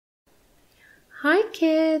Hi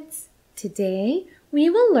kids! Today we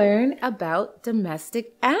will learn about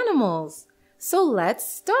domestic animals. So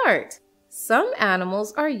let's start. Some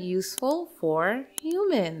animals are useful for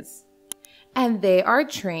humans, and they are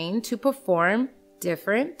trained to perform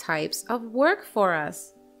different types of work for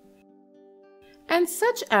us. And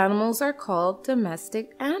such animals are called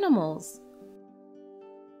domestic animals.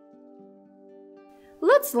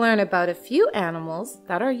 Let's learn about a few animals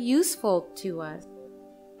that are useful to us.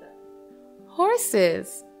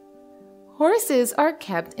 Horses. Horses are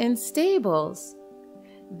kept in stables.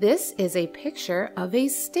 This is a picture of a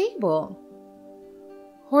stable.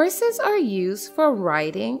 Horses are used for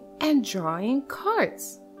riding and drawing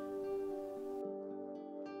carts.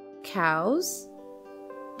 Cows,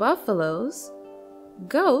 buffaloes,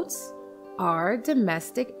 goats are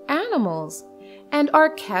domestic animals and are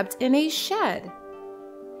kept in a shed.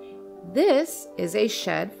 This is a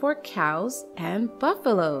shed for cows and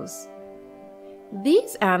buffaloes.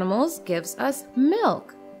 These animals gives us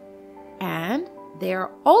milk, and they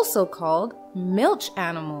are also called milch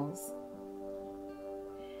animals.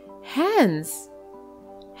 Hens.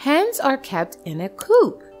 Hens are kept in a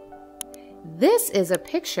coop. This is a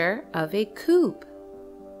picture of a coop.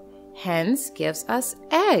 Hens gives us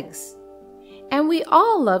eggs, and we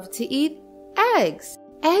all love to eat eggs.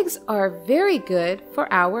 Eggs are very good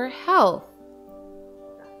for our health.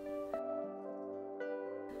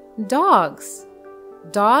 Dogs.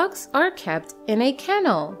 Dogs are kept in a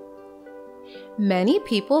kennel. Many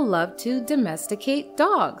people love to domesticate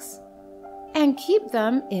dogs and keep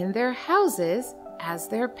them in their houses as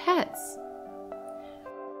their pets.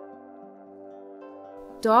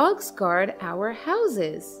 Dogs guard our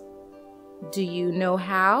houses. Do you know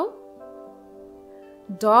how?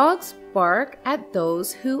 Dogs bark at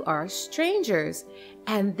those who are strangers,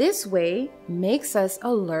 and this way makes us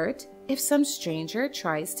alert if some stranger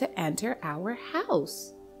tries to enter our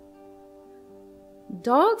house.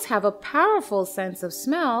 Dogs have a powerful sense of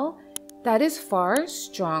smell that is far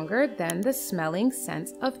stronger than the smelling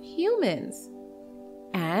sense of humans.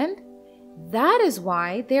 And that is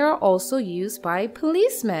why they are also used by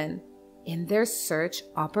policemen in their search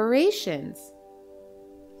operations.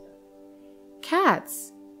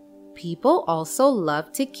 Cats. People also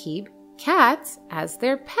love to keep cats as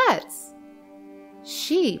their pets.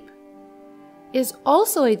 Sheep is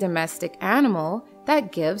also a domestic animal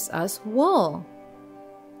that gives us wool.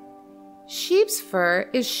 Sheep's fur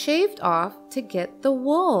is shaved off to get the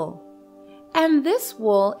wool, and this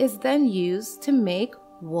wool is then used to make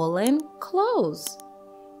woolen clothes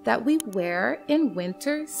that we wear in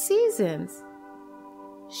winter seasons.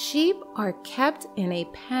 Sheep are kept in a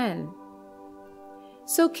pen.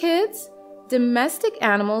 So kids, domestic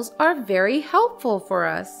animals are very helpful for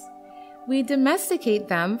us. We domesticate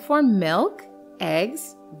them for milk,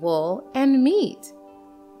 eggs, wool, and meat.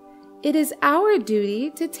 It is our duty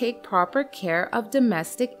to take proper care of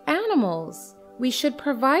domestic animals. We should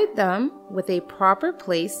provide them with a proper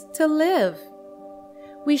place to live.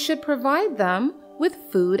 We should provide them with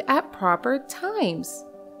food at proper times.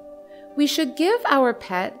 We should give our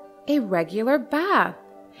pet a regular bath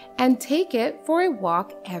and take it for a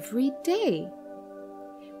walk every day.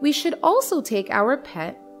 We should also take our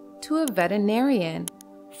pet to a veterinarian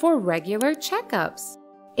for regular checkups.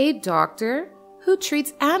 A doctor who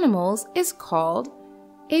treats animals is called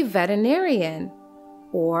a veterinarian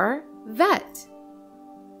or vet.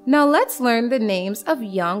 Now let's learn the names of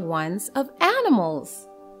young ones of animals.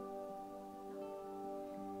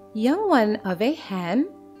 Young one of a hen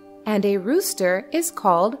and a rooster is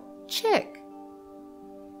called chick.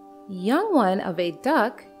 Young one of a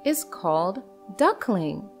duck is called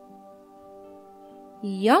duckling.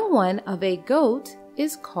 Young one of a goat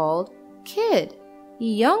is called kid.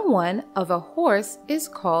 Young one of a horse is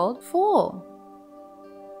called foal.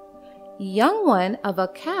 Young one of a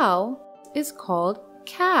cow is called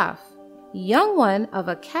calf. Young one of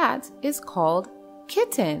a cat is called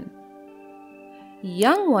kitten.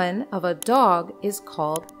 Young one of a dog is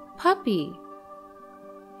called puppy.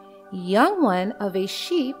 Young one of a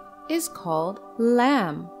sheep is called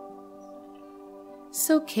lamb.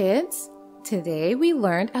 So kids, today we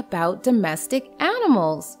learned about domestic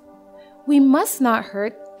animals. We must not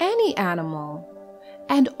hurt any animal,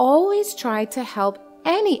 and always try to help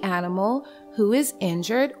any animal who is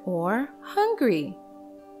injured or hungry.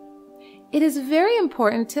 It is very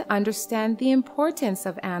important to understand the importance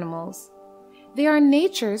of animals. They are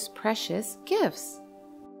nature's precious gifts.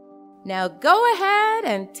 Now go ahead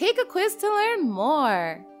and take a quiz to learn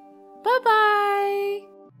more. Bye-bye!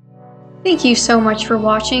 Thank you so much for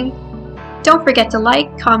watching. Don't forget to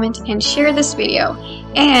like, comment, and share this video.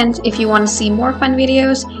 And if you want to see more fun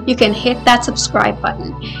videos, you can hit that subscribe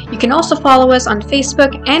button. You can also follow us on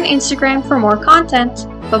Facebook and Instagram for more content.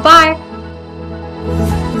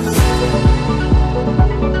 Bye-bye!